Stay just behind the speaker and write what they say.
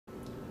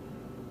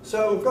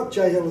So we've got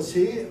Jay Ellis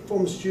here,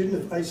 former student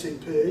of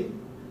ACP,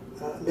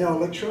 now a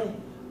lecturer,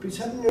 but he's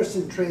had an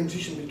interesting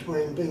transition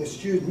between being a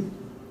student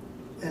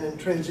and then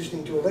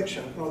transitioning to a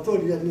lecturer, and I thought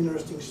he had an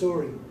interesting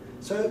story.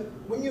 So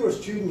when you were a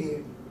student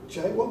here,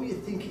 Jay, what were you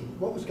thinking?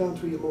 What was going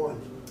through your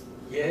mind?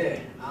 Yeah,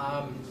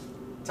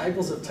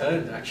 tables have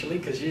turned actually,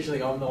 because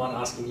usually I'm the one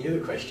asking you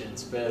the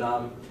questions, but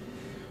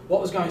what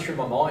was going through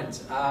my mind?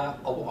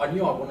 I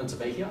knew I wanted to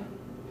be here.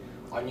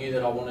 I knew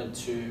that I wanted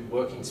to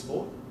work in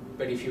sport,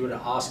 but if you were to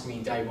ask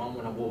me day one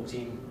when I walked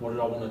in, what did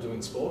I want to do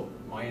in sport?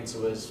 My answer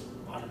was,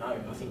 I don't know,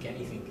 I think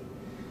anything.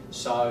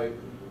 So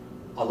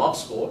I love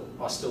sport,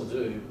 I still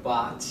do,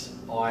 but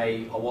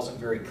I wasn't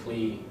very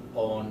clear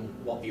on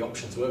what the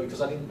options were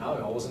because I didn't know,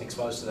 I wasn't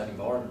exposed to that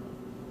environment.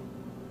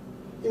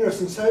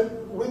 Interesting. So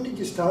when did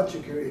you start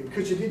your career?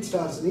 Because you did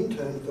start as an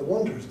intern at the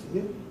Wanderers, didn't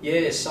you?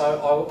 Yeah,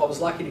 so I was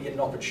lucky to get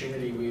an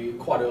opportunity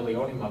quite early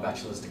on in my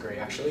bachelor's degree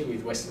actually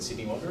with Western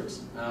Sydney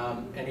Wanderers.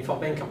 And if I'm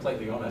being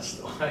completely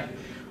honest,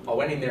 I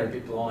went in there a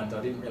bit blind.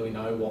 I didn't really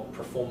know what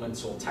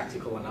performance or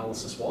tactical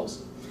analysis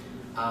was.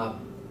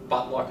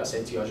 But like I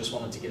said to you, I just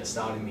wanted to get a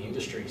start in the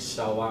industry.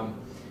 So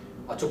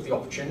I took the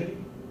opportunity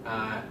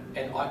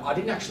and I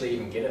didn't actually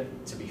even get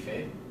it, to be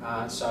fair.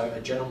 So a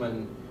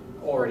gentleman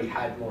already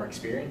had more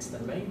experience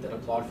than me that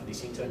applied for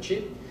this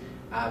internship.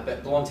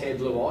 But blonde hair,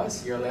 blue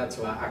eyes, you're allowed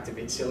to act a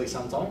bit silly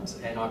sometimes,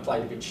 and I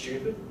played a bit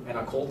stupid, and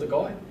I called the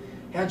guy,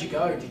 how'd you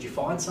go? Did you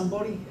find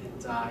somebody?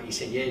 And he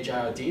said, yeah, Jay,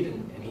 I did,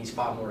 and he's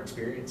far more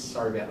experienced,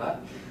 sorry about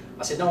that.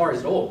 I said, no worries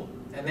at all.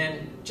 And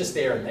then, just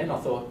there and then, I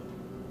thought,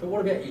 but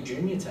what about your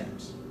junior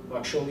teams?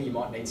 Like, surely you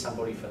might need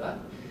somebody for that.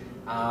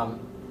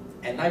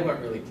 And they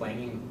weren't really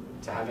planning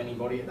to have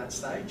anybody at that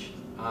stage,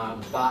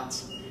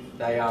 but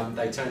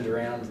they turned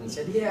around and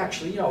said, yeah,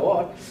 actually, you know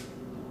what?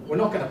 We're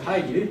not going to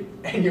pay you,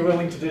 and you're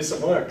willing to do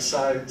some work,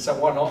 so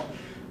why not?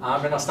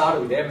 And I started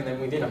with them, and then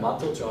within a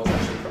month or two, I was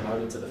actually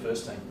promoted to the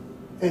first team.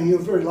 And you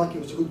were very lucky,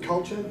 it was a good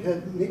culture, you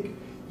had Nick?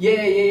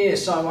 Yeah.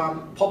 So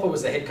Popper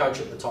was the head coach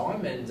at the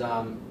time, and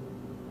I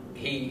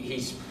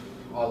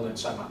learned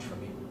so much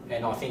from him.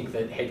 And I think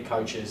that head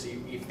coaches,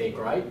 if they're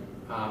great,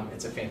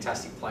 it's a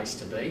fantastic place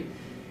to be.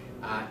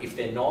 If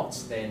they're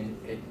not, then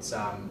it's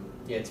a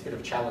bit of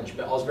a challenge.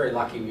 But I was very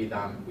lucky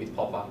with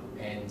Popper,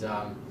 and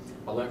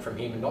I learned from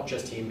him, and not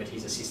just him, but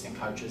his assistant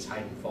coaches,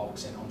 Hayden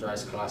Fox and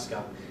Andreas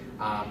Kalaska.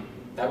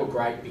 They were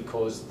great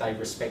because they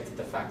respected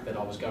the fact that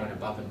I was going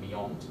above and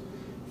beyond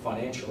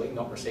financially,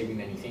 not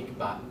receiving anything,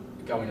 but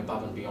going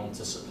above and beyond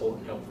to support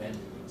and help them.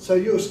 So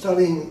you were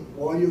studying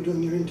while you were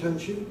doing your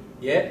internship?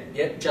 Yeah,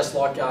 just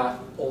like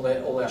all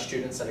our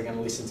students that are going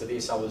to listen to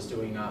this, I was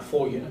doing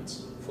 4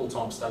 units,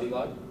 full-time study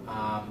load,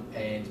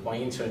 and my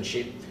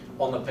internship,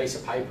 on the piece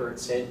of paper it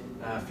said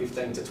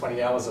 15 to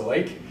 20 hours a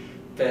week.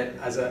 But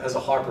as a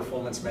high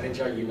performance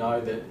manager, you know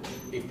that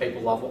if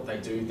people love what they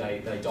do,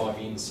 they dive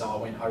in. So I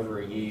went over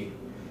a year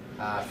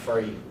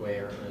free,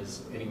 where it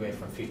was anywhere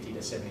from 50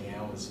 to 70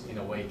 hours in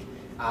a week.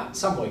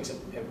 Some weeks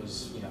it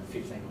was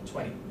 15 or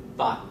 20,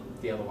 but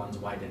the other ones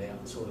waited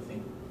out, sort of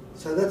thing.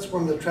 So that's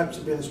one of the traps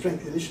of being a strength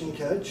and conditioning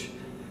coach.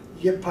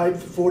 You get paid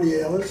for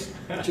 40 hours,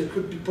 but you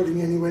could be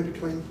putting anywhere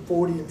between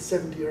 40 and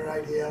 70 or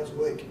 80 hours a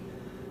week.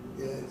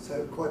 Yeah,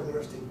 so quite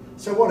interesting.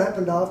 So what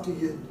happened after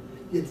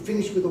you'd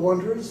finished with the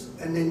Wanderers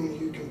and then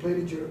you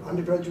completed your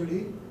undergraduate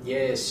here?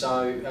 Yeah,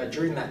 so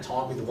during that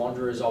time with the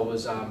Wanderers, I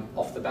was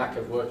off the back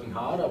of working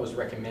hard. I was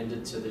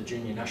recommended to the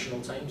junior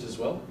national teams as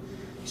well.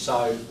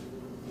 So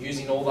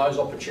using all those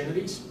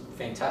opportunities,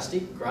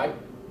 fantastic, great,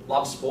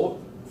 love sport,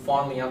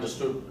 finally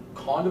understood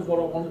kind of what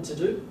I wanted to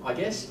do, I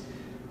guess.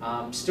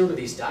 Still to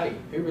this day,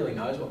 who really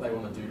knows what they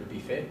want to do, to be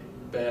fair.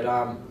 But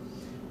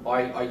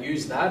I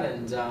used that,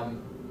 and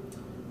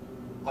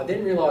I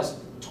then realised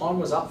time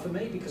was up for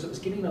me because it was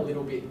getting a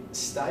little bit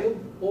stale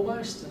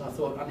almost, and I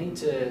thought I need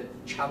to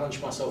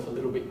challenge myself a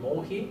little bit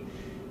more here,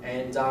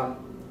 and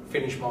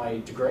finish my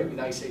degree with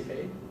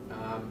ACP,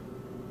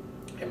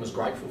 and was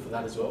grateful for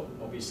that as well,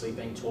 obviously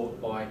being taught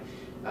by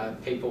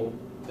people,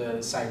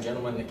 the same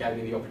gentleman that gave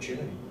me the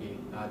opportunity here,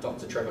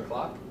 Dr. Trevor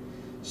Clark.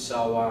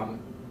 So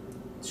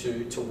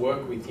to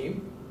work with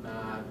him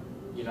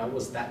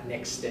was that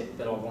next step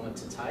that I wanted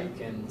to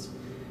take, and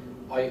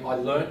I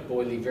learnt,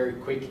 Boyle, very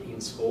quick in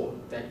sport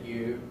that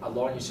you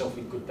align yourself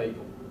with good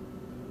people.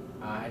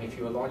 And if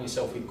you align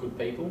yourself with good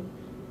people,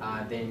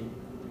 then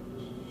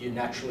you're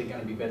naturally going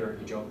to be better at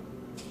your job.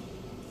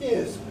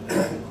 Yes,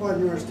 quite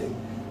interesting.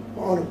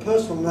 On a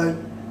personal note,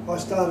 I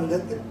started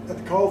at the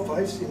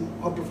coalface in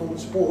high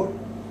performance sport,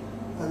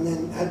 and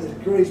then had the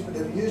degrees but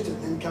never used it,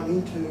 and then come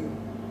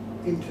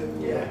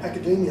into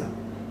academia.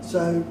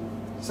 So,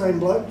 same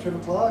bloke, Trevor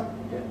Clark,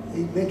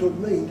 he mentored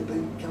me into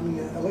becoming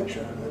a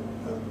lecturer.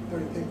 I'm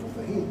very thankful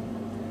for him.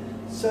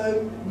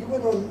 So you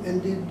went on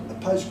and did a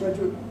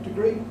postgraduate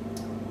degree?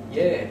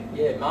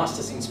 Yeah,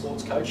 Masters in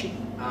Sports Coaching.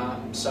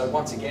 So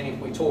once again, if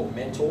we talk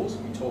mentors,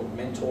 we talk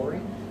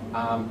mentoring.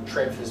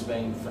 Trev has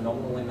been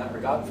phenomenal in that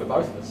regard for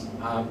both of us.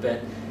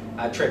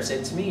 But Trev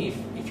said to me,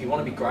 if you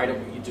want to be great at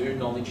what you do,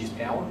 knowledge is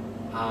power.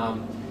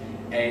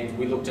 And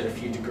we looked at a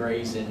few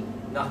degrees,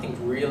 and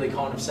nothing really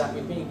kind of sat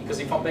with me, because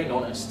if I'm being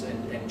honest,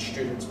 and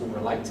students will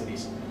relate to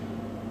this,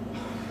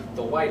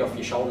 the weight off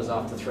your shoulders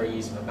after 3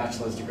 years of a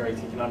bachelor's degree,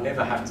 thinking I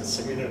never have to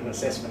submit an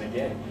assessment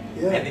again,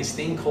 and this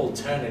thing called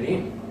turn it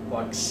in,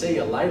 like see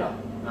you later.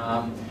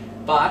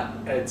 But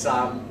it's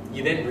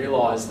you then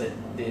realise that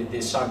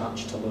there's so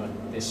much to learn.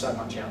 There's so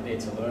much out there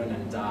to learn,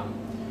 and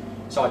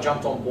so I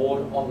jumped on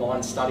board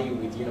online study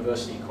with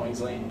University of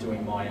Queensland,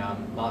 doing my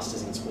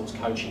Masters in Sports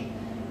Coaching,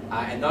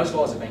 and those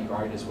guys have been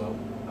great as well.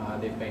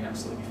 They've been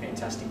absolutely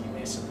fantastic in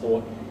their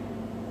support,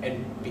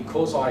 and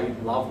because I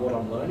love what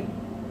I'm learning,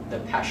 the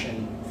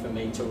passion for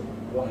me to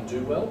want to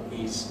do well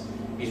is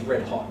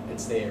red hot.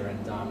 It's there,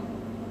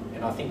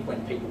 and I think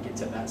when people get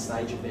to that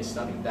stage of their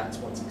study, that's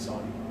what's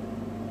exciting.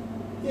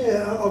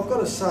 Yeah, I've got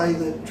to say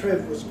that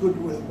Trev was good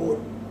when he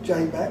brought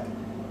Jay back,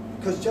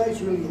 because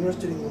Jay's really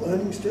interested in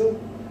learning still,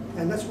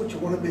 and that's what you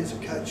want to be as a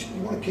coach.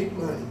 You want to keep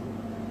learning.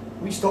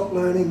 We stop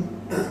learning,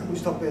 we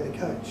stop being a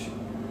coach.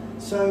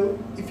 So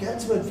if you had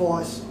some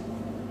advice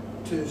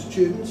to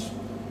students,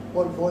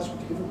 what advice would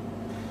you give them?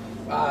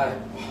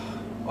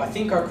 I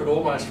think I could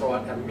almost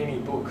write a mini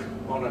book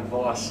on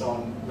advice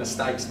on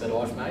mistakes that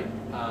I've made.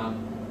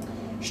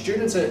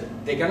 Students they're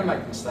going to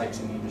make mistakes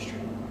in the industry.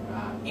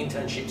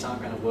 Internships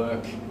aren't going to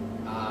work.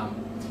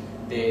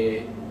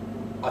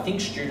 I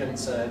think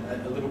students are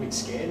a little bit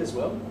scared as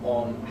well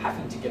on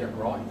having to get it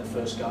right the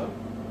first go.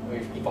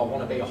 If I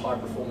want to be a high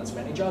performance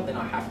manager, then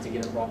I have to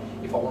get it right.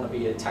 If I want to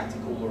be a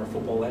tactical or a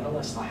football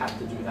analyst, I have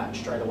to do that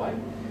straight away.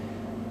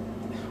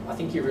 I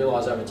think you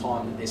realise over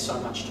time that there's so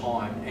much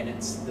time, and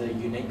it's the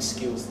unique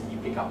skills that you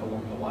pick up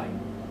along the way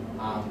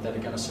that are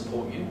going to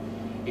support you.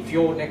 If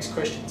your next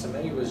question to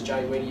me was,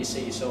 Jay, where do you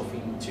see yourself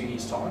in 2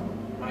 years' time?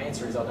 My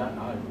answer is I don't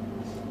know.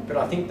 But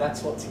I think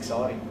that's what's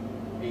exciting,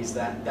 is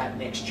that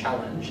next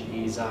challenge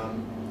is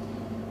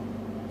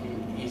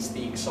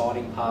the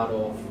exciting part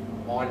of,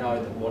 I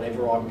know that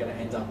whatever I'm going to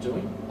end up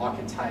doing, I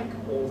can take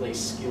all these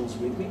skills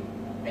with me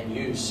and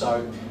use.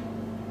 So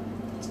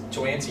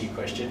to answer your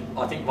question,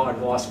 I think my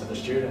advice for the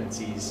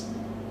students is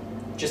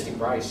just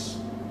embrace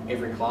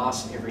every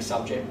class, every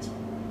subject.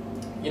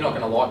 You're not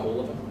going to like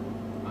all of them,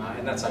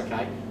 and that's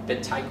okay,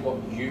 but take what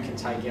you can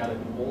take out of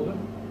all of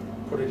them,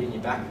 put it in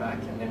your backpack,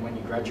 and then when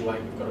you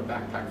graduate, you've got a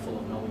backpack full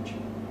of knowledge.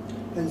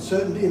 And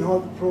certainty in high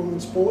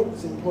performance sport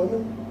is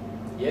employment?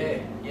 Yeah,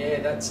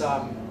 that's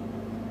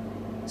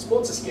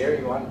sport's a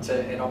scary one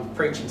and I'm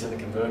preaching to the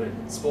converted.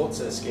 Sport's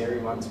a scary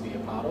one to be a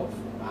part of.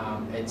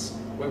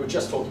 We were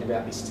just talking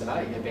about this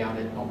today, about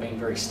it not being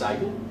very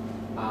stable.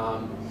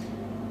 But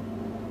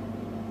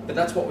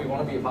that's what we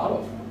want to be a part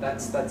of.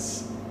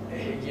 That's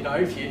you know,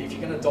 if you're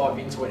going to dive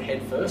into it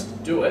head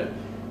first, do it.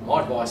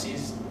 My advice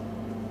is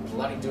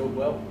bloody do it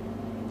well.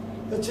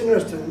 That's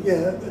interesting.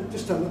 Yeah,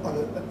 just on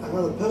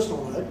another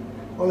personal note,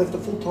 I left a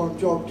full-time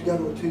job to go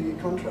to a 2-year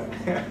contract,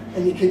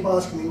 and you keep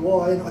asking me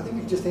why, and I think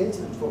you've just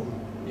answered it for me.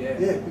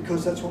 Yeah,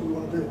 because that's what we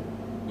want to do.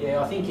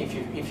 Yeah, I think if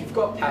you've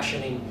got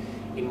passion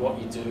in what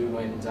you do,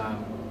 and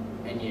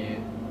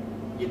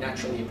you're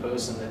naturally a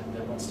person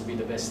that wants to be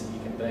the best that you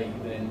can be,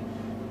 then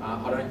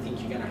I don't think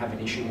you're going to have an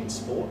issue in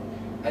sport.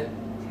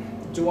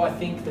 Do I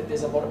think that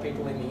there's a lot of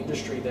people in the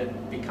industry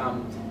that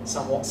become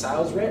somewhat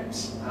sales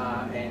reps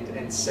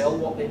and sell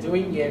what they're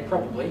doing? Yeah,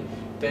 probably.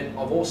 But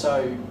I've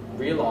also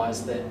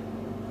realised that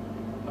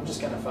I'm just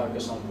going to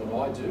focus on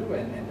what I do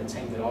and the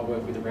team that I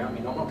work with around me.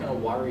 And I'm not going to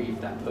worry if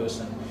that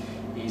person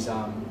is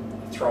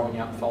throwing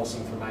out false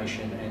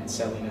information and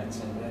selling it,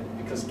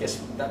 because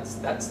guess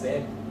that's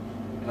them.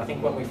 And I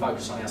think when we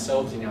focus on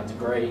ourselves in our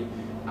degree,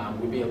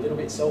 we'd be a little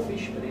bit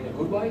selfish, but in a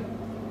good way.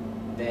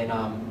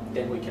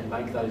 Then we can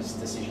make those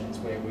decisions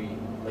where we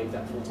leave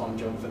that full-time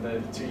job for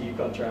the 2-year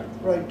contract.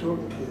 Great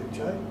talking to you,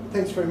 Jay.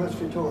 Thanks very much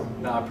for your time.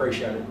 No, I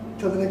appreciate it.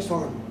 Till the next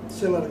time.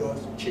 See you later,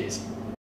 guys. Cheers.